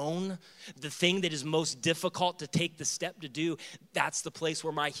known, the thing that is most difficult to take the step to do, that's the place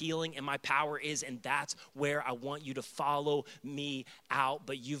where my healing and my power is, and that's where I want you to follow me out,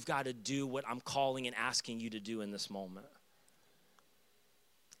 but you've got to do what I'm calling and asking you to do in this moment.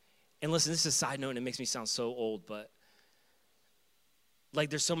 And listen, this is a side note, and it makes me sound so old, but like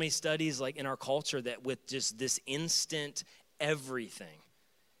there's so many studies like in our culture that with just this instant everything,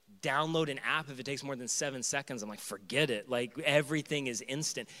 download an app if it takes more than 7 seconds. I'm like, forget it. Like everything is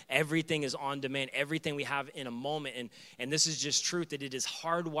instant. Everything is on demand. Everything we have in a moment. And this is just truth, that it is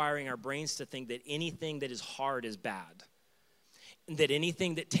hardwiring our brains to think that anything that is hard is bad. And that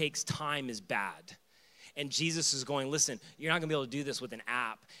anything that takes time is bad. And Jesus is going, listen, you're not going to be able to do this with an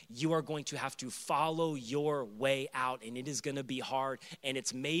app. You are going to have to follow your way out, and it is going to be hard, and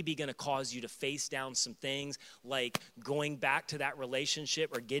it's maybe going to cause you to face down some things like going back to that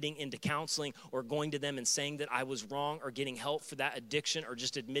relationship or getting into counseling or going to them and saying that I was wrong or getting help for that addiction or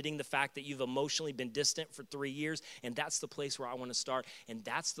just admitting the fact that you've emotionally been distant for 3 years, and that's the place where I want to start, and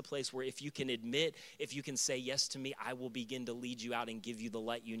that's the place where if you can admit, if you can say yes to me, I will begin to lead you out and give you the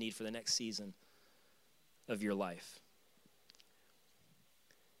light you need for the next season of your life.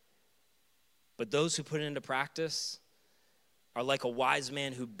 But those who put it into practice are like a wise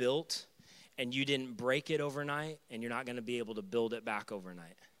man who built, and you didn't break it overnight, and you're not going to be able to build it back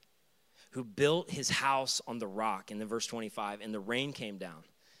overnight. Who built his house on the rock, in the verse 25, and the rain came down,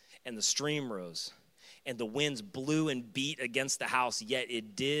 and the stream rose, and the winds blew and beat against the house, yet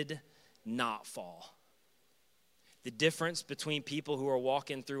it did not fall. The difference between people who are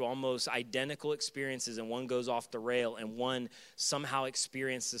walking through almost identical experiences, and one goes off the rail and one somehow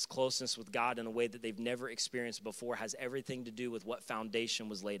experiences closeness with God in a way that they've never experienced before, has everything to do with what foundation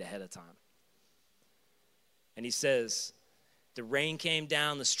was laid ahead of time. And he says The rain came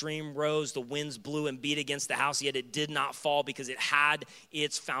down, the stream rose, the winds blew and beat against the house, yet it did not fall because it had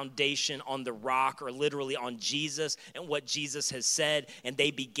its foundation on the rock, or literally on Jesus and what Jesus has said. And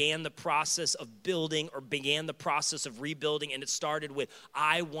they began the process of building, or began the process of rebuilding. And it started with,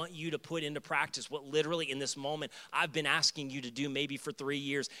 I want you to put into practice what literally in this moment I've been asking you to do maybe for 3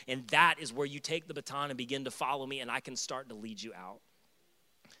 years. And that is where you take the baton and begin to follow me, and I can start to lead you out.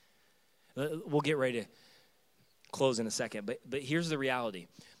 We'll get ready to close in a second, but here's the reality.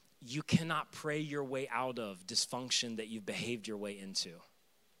 You cannot pray your way out of dysfunction that you've behaved your way into.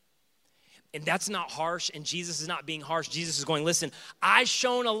 And that's not harsh, and Jesus is not being harsh. Jesus is going, listen, I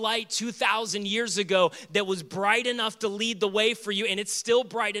shone a light 2,000 years ago that was bright enough to lead the way for you, and it's still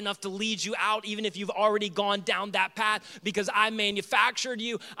bright enough to lead you out, even if you've already gone down that path, because I manufactured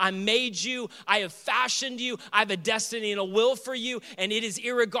you, I made you, I have fashioned you, I have a destiny and a will for you, and it is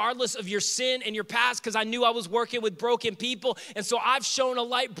irregardless of your sin and your past, because I knew I was working with broken people, and so I've shown a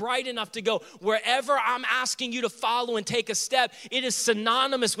light bright enough to go wherever I'm asking you to follow and take a step. It is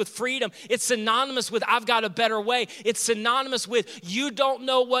synonymous with freedom. It's synonymous with I've got a better way. It's synonymous with you don't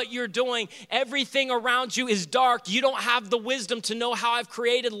know what you're doing. Everything around you is dark. You don't have the wisdom to know how I've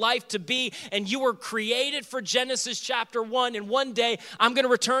created life to be. And you were created for Genesis chapter 1. And one day I'm going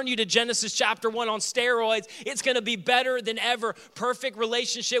to return you to Genesis chapter 1 on steroids. It's going to be better than ever. Perfect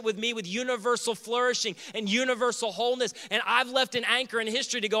relationship with me, with universal flourishing and universal wholeness. And I've left an anchor in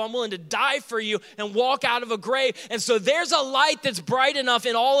history to go, I'm willing to die for you and walk out of a grave. And so there's a light that's bright enough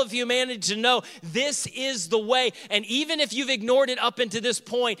in all of humanity to know this is the way. And even if you've ignored it up until this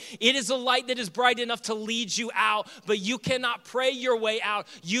point, it is a light that is bright enough to lead you out. But you cannot pray your way out.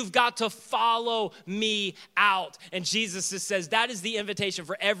 You've got to follow me out. And Jesus says that is the invitation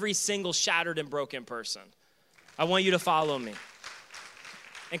for every single shattered and broken person. I want you to follow me.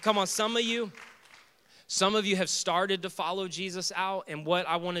 And come on, some of you have started to follow Jesus out, and what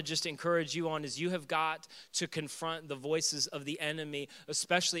I want to just encourage you on is you have got to confront the voices of the enemy,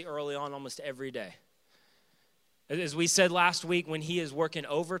 especially early on, almost every day. As we said last week, when he is working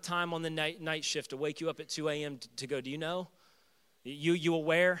overtime on the night shift to wake you up at 2 a.m. to go, do you know? You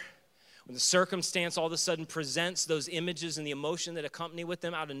aware? When the circumstance all of a sudden presents those images and the emotion that accompany with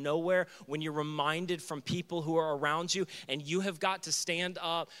them out of nowhere, when you're reminded from people who are around you, and you have got to stand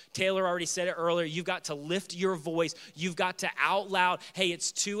up. Taylor already said it earlier. You've got to lift your voice. You've got to out loud, hey,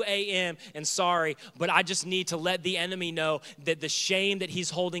 it's 2 a.m. and sorry, but I just need to let the enemy know that the shame that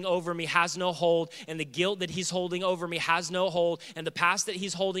he's holding over me has no hold, and the guilt that he's holding over me has no hold, and the past that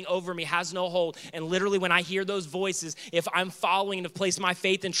he's holding over me has no hold. And literally when I hear those voices, if I'm following and have placed my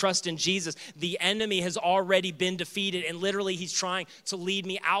faith and trust in Jesus, the enemy has already been defeated, and literally he's trying to lead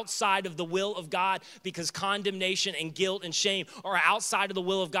me outside of the will of God, because condemnation and guilt and shame are outside of the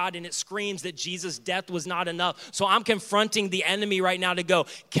will of God, and it screams that Jesus' death was not enough. So I'm confronting the enemy right now to go,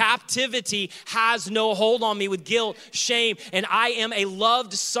 captivity has no hold on me with guilt, shame, and I am a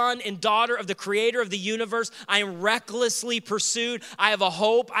loved son and daughter of the creator of the universe. I am recklessly pursued. I have a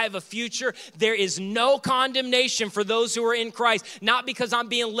hope. I have a future. There is no condemnation for those who are in Christ, not because I'm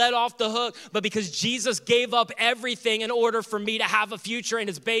being let off the hook, but because Jesus gave up everything in order for me to have a future, and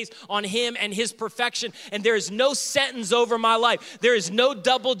it's based on him and his perfection. And there is no sentence over my life. There is no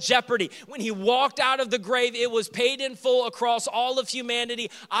double jeopardy. When he walked out of the grave, it was paid in full across all of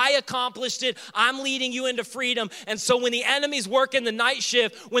humanity. I accomplished it. I'm leading you into freedom. And so when the enemy's working the night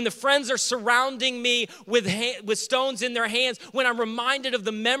shift, when the friends are surrounding me with stones in their hands, when I'm reminded of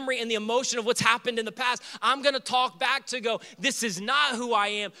the memory and the emotion of what's happened in the past, I'm going to talk back to go, this is not who I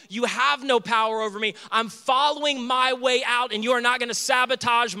am. You have no power over me. I'm following my way out, and you are not going to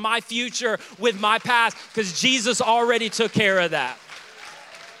sabotage my future with my past, because Jesus already took care of that.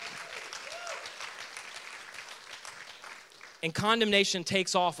 And condemnation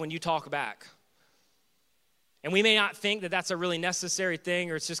takes off when you talk back. And we may not think that that's a really necessary thing,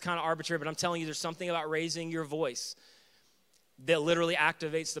 or it's just kind of arbitrary, but I'm telling you, there's something about raising your voice that literally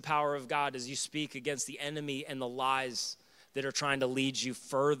activates the power of God as you speak against the enemy and the lies that are trying to lead you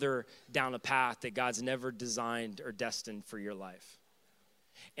further down a path that God's never designed or destined for your life.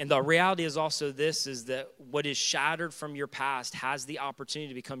 And the reality is also this, is that what is shattered from your past has the opportunity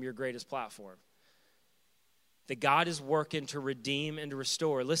to become your greatest platform. That God is working to redeem and to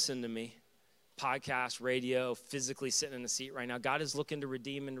restore. Listen to me. Podcast, radio, physically sitting in a seat right now. God is looking to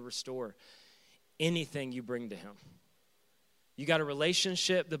redeem and to restore anything you bring to him. You got a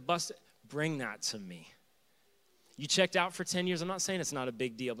relationship that busted, bring that to me. You checked out for 10 years. I'm not saying it's not a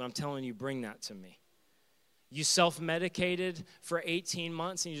big deal, but I'm telling you, bring that to me. You self-medicated for 18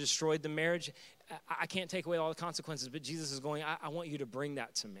 months and you destroyed the marriage. I can't take away all the consequences, but Jesus is going, I want you to bring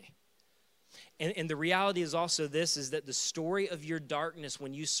that to me. And the reality is also this, is that the story of your darkness,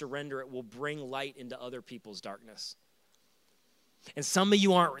 when you surrender it, will bring light into other people's darkness. And some of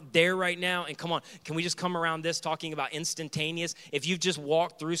you aren't there right now. And come on, can we just come around this talking about instantaneous? If you've just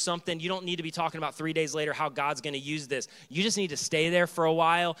walked through something, you don't need to be talking about 3 days later how God's going to use this. You just need to stay there for a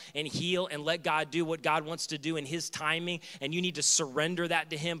while and heal and let God do what God wants to do in his timing. And you need to surrender that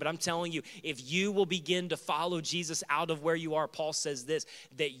to him. But I'm telling you, if you will begin to follow Jesus out of where you are, Paul says this,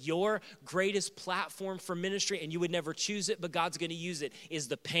 that your greatest platform for ministry, and you would never choose it, but God's going to use it, is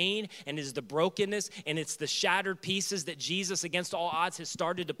the pain and is the brokenness and it's the shattered pieces that Jesus, against all odds, has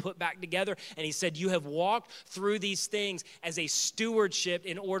started to put back together. And he said, you have walked through these things as a stewardship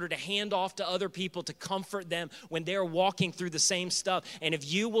in order to hand off to other people to comfort them when they're walking through the same stuff. And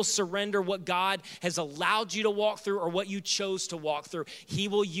if you will surrender what God has allowed you to walk through or what you chose to walk through, he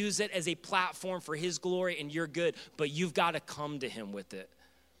will use it as a platform for his glory and your good. But you've got to come to him with it.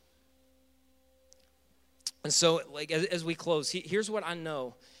 And so, like, as we close, here's what I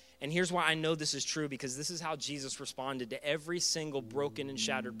know. And here's why I know this is true, because this is how Jesus responded to every single broken and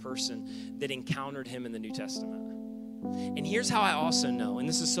shattered person that encountered him in the New Testament. And here's how I also know, and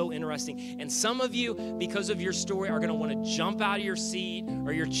this is so interesting, and some of you, because of your story, are going to want to jump out of your seat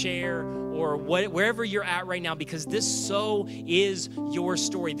or your chair or wherever you're at right now, because this so is your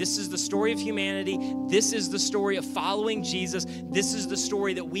story. This is the story of humanity. This is the story of following Jesus. This is the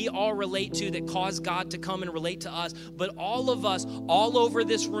story that we all relate to, that caused God to come and relate to us. But all of us, all over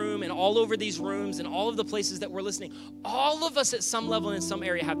this room and all over these rooms and all of the places that we're listening, all of us at some level and in some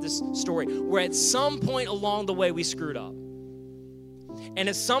area have this story where at some point along the way we screwed up. And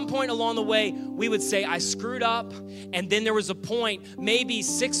at some point along the way, we would say, I screwed up. And then there was a point, maybe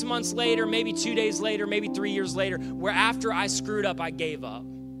 6 months later, maybe 2 days later, maybe 3 years later, where after I screwed up, I gave up.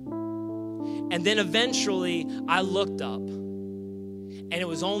 And then eventually I looked up. And it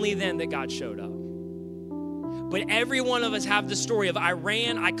was only then that God showed up. But every one of us have the story of I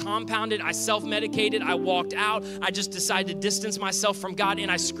ran, I compounded, I self-medicated, I walked out, I just decided to distance myself from God,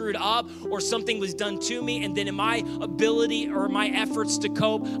 and I screwed up, or something was done to me, and then in my ability or my efforts to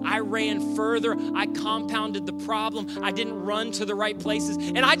cope, I ran further, I compounded the problem, I didn't run to the right places,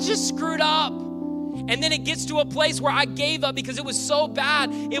 and I just screwed up. And then it gets to a place where I gave up because it was so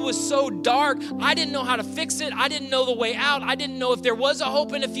bad. It was so dark. I didn't know how to fix it. I didn't know the way out. I didn't know if there was a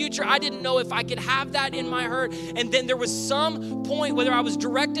hope in the future. I didn't know if I could have that in my hurt. And then there was some point, whether I was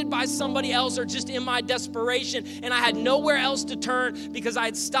directed by somebody else or just in my desperation, and I had nowhere else to turn because I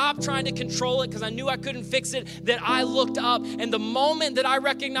had stopped trying to control it because I knew I couldn't fix it, that I looked up. And the moment that I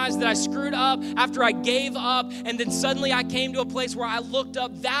recognized that I screwed up, after I gave up, and then suddenly I came to a place where I looked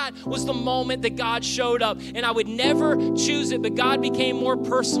up, that was the moment that God showed up. And I would never choose it, but God became more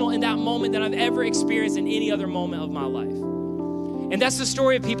personal in that moment than I've ever experienced in any other moment of my life. And that's the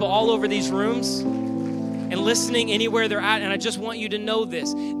story of people all over these rooms and listening anywhere they're at. And I just want you to know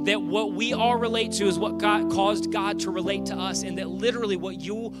this, that what we all relate to is what God caused God to relate to us, and that literally what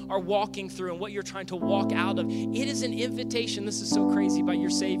you are walking through and what you're trying to walk out of, it is an invitation. This is so crazy about your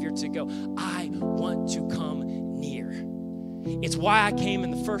Savior to go, I want to come near. It's why I came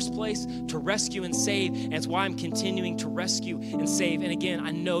in the first place, to rescue and save, and it's why I'm continuing to rescue and save. And again, I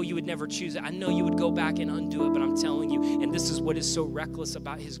know you would never choose it. I know you would go back and undo it, but I'm telling you, and this is what is so reckless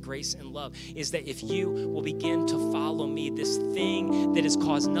about his grace and love, is that if you will begin to follow me, this thing that has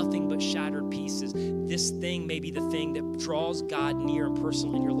caused nothing but shattered pieces, this thing may be the thing that draws God near and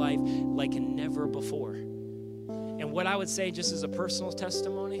personal in your life like never before. And what I would say, just as a personal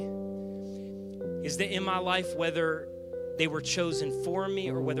testimony, is that in my life, whether they were chosen for me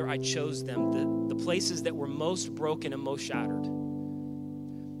or whether I chose them, the places that were most broken and most shattered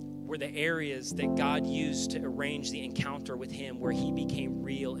were the areas that God used to arrange the encounter with him, where he became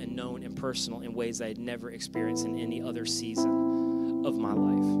real and known and personal in ways I had never experienced in any other season of my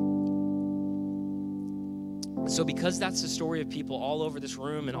life. So because that's the story of people all over this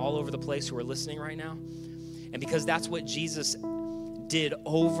room and all over the place who are listening right now, and because that's what Jesus did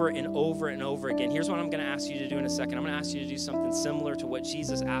over and over and over again, here's what I'm going to ask you to do in a second. I'm going to ask you to do something similar to what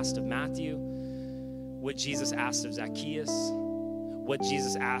Jesus asked of Matthew, what Jesus asked of Zacchaeus, what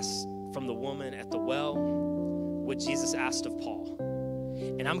Jesus asked from the woman at the well, what Jesus asked of Paul.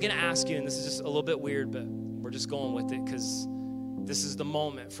 And I'm going to ask you, and this is just a little bit weird, but we're just going with it because this is the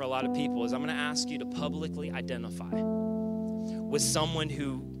moment for a lot of people, is I'm going to ask you to publicly identify with someone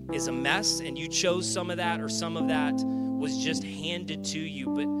who is a mess, and you chose some of that, or some of that was just handed to you,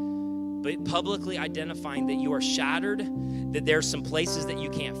 but publicly identifying that you are shattered, that there's some places that you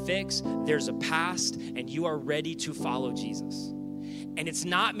can't fix, there's a past, and you are ready to follow Jesus. And it's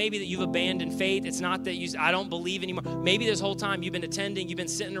not maybe that you've abandoned faith. It's not that I don't believe anymore. Maybe this whole time you've been attending, you've been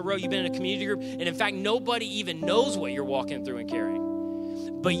sitting in a row, you've been in a community group, and in fact, nobody even knows what you're walking through and carrying.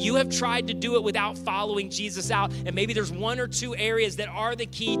 But you have tried to do it without following Jesus out. And maybe there's one or two areas that are the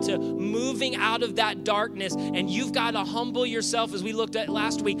key to moving out of that darkness. And you've got to humble yourself, as we looked at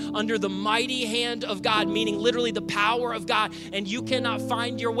last week, under the mighty hand of God, meaning literally the power of God. And you cannot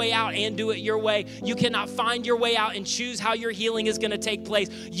find your way out and do it your way. You cannot find your way out and choose how your healing is going to take place.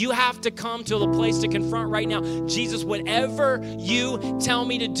 You have to come to the place to confront right now, Jesus, whatever you tell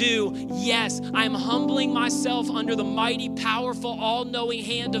me to do, yes, I'm humbling myself under the mighty, powerful,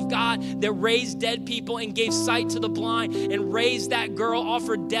 all-knowing hand of God that raised dead people and gave sight to the blind and raised that girl off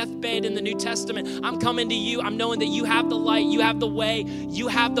her deathbed in the New Testament. I'm coming to you. I'm knowing that you have the light, you have the way, you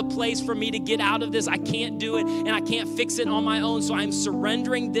have the place for me to get out of this. I can't do it and I can't fix it on my own. So I'm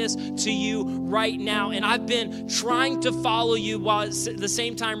surrendering this to you right now. And I've been trying to follow you while at the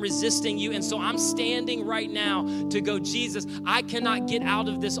same time resisting you. And so I'm standing right now to go, Jesus, I cannot get out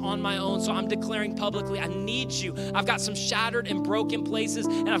of this on my own. So I'm declaring publicly, I need you. I've got some shattered and broken places,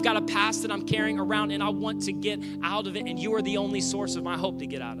 and I've got a past that I'm carrying around, and I want to get out of it, and you are the only source of my hope to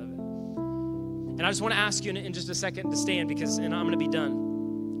get out of it. And I just want to ask you in just a second to stand, and I'm going to be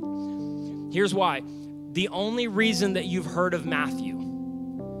done. Here's why. The only reason that you've heard of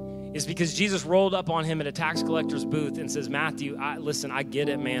Matthew is because Jesus rolled up on him at a tax collector's booth and says, Matthew, listen, I get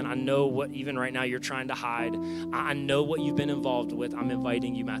it, man. I know what even right now you're trying to hide. I know what you've been involved with. I'm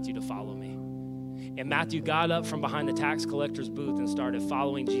inviting you, Matthew, to follow me. And Matthew got up from behind the tax collector's booth and started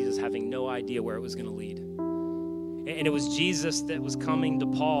following Jesus, having no idea where it was going to lead. And it was Jesus that was coming to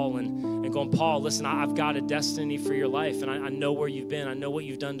Paul and going, Paul, listen, I've got a destiny for your life, and I know where you've been. I know what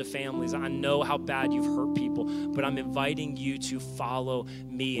you've done to families. I know how bad you've hurt people, but I'm inviting you to follow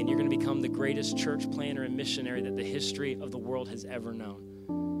me, and you're going to become the greatest church planner and missionary that the history of the world has ever known.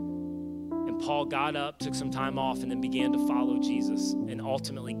 Paul got up, took some time off, and then began to follow Jesus and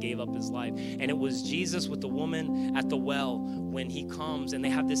ultimately gave up his life. And it was Jesus with the woman at the well when he comes and they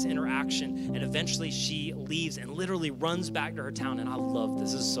have this interaction, and eventually she leaves and literally runs back to her town. And I love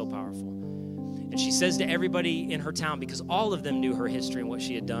this. This is so powerful. And she says to everybody in her town, because all of them knew her history and what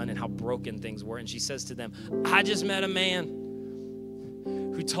she had done and how broken things were, and she says to them, I just met a man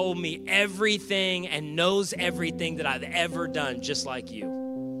who told me everything and knows everything that I've ever done, just like you.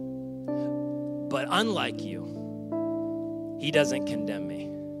 But unlike you, he doesn't condemn me.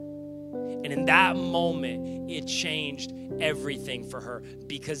 And in that moment, it changed everything for her,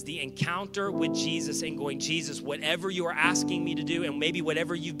 because the encounter with Jesus and going, Jesus, whatever you are asking me to do, and maybe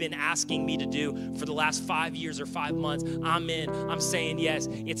whatever you've been asking me to do for the last 5 years or 5 months, I'm in. I'm saying yes.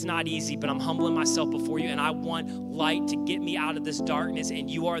 It's not easy, but I'm humbling myself before you, and I want light to get me out of this darkness, and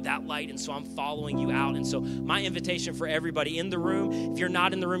you are that light, and so I'm following you out. And so my invitation for everybody in the room, if you're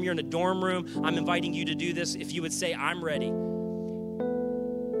not in the room, you're in a dorm room, I'm inviting you to do this. If you would say, I'm ready.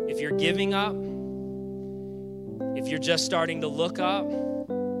 If you're giving up, if you're just starting to look up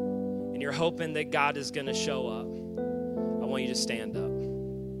and you're hoping that God is going to show up, I want you to stand up.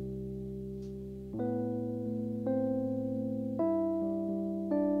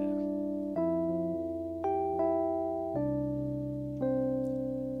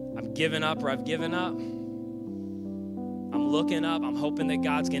 I'm giving up, or I've given up. I'm looking up. I'm hoping that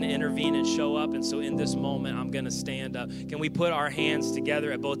God's going to intervene and show up. And so in this moment, I'm going to stand up. Can we put our hands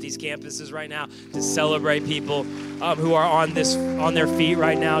together at both these campuses right now to celebrate people who are on their feet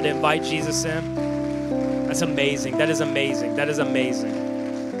right now to invite Jesus in? That's amazing. That is amazing. That is amazing.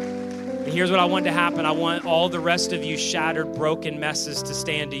 And here's what I want to happen. I want all the rest of you shattered, broken messes to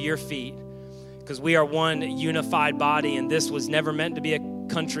stand to your feet, because we are one unified body, and this was never meant to be a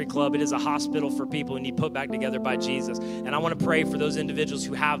country club. It is a hospital for people who need put back together by Jesus. And I want to pray for those individuals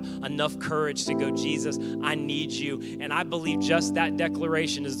who have enough courage to go, Jesus, I need you. And I believe just that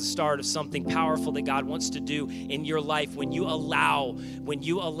declaration is the start of something powerful that God wants to do in your life when you allow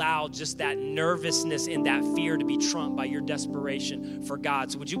just that nervousness and that fear to be trumped by your desperation for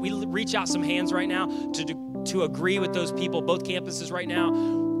God. So would you reach out some hands right now to agree with those people, both campuses right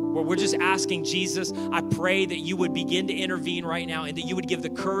now, where we're just asking, Jesus, I pray that you would begin to intervene right now, and that you would give the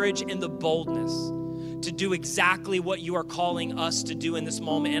courage and the boldness to do exactly what you are calling us to do in this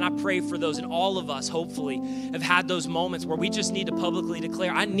moment. And I pray for those, and all of us hopefully have had those moments where we just need to publicly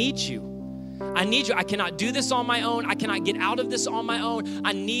declare, I need you. I need you. I cannot do this on my own. I cannot get out of this on my own.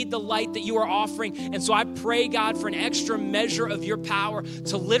 I need the light that you are offering. And so I pray, God, for an extra measure of your power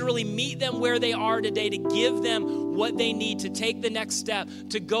to literally meet them where they are today, to give them what they need to take the next step,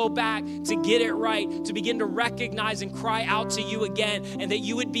 to go back, to get it right, to begin to recognize and cry out to you again, and that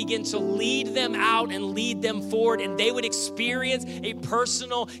you would begin to lead them out and lead them forward, and they would experience a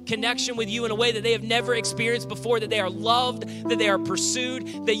personal connection with you in a way that they have never experienced before, that they are loved, that they are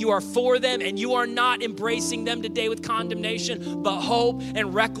pursued, that you are for them, and you are not embracing them today with condemnation, but hope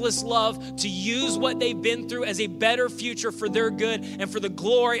and reckless love to use what they've been through as a better future for their good and for the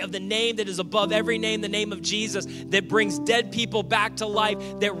glory of the name that is above every name, the name of Jesus, that brings dead people back to life,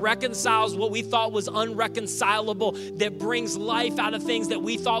 that reconciles what we thought was unreconcilable, that brings life out of things that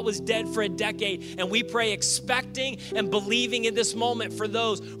we thought was dead for a decade. And we pray expecting and believing in this moment for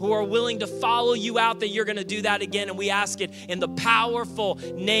those who are willing to follow you out, that you're going to do that again. And we ask it in the powerful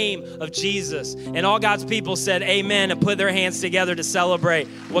name of Jesus. And all God's people said amen and put their hands together to celebrate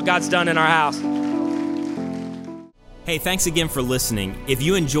what God's done in our house. Hey, thanks again for listening. If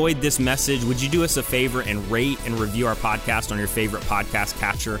you enjoyed this message, would you do us a favor and rate and review our podcast on your favorite podcast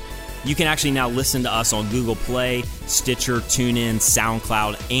catcher? You can actually now listen to us on Google Play, Stitcher, TuneIn,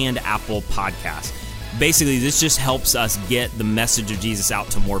 SoundCloud, and Apple Podcasts. Basically, this just helps us get the message of Jesus out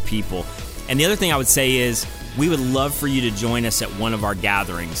to more people. And the other thing I would say is, we would love for you to join us at one of our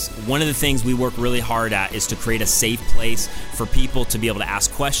gatherings. One of the things we work really hard at is to create a safe place for people to be able to ask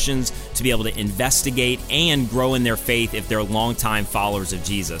questions, to be able to investigate, and grow in their faith if they're longtime followers of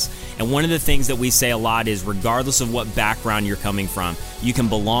Jesus. And one of the things that we say a lot is, regardless of what background you're coming from, you can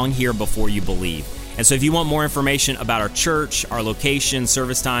belong here before you believe. And so if you want more information about our church, our location,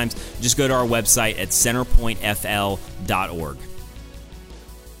 service times, just go to our website at centerpointfl.org.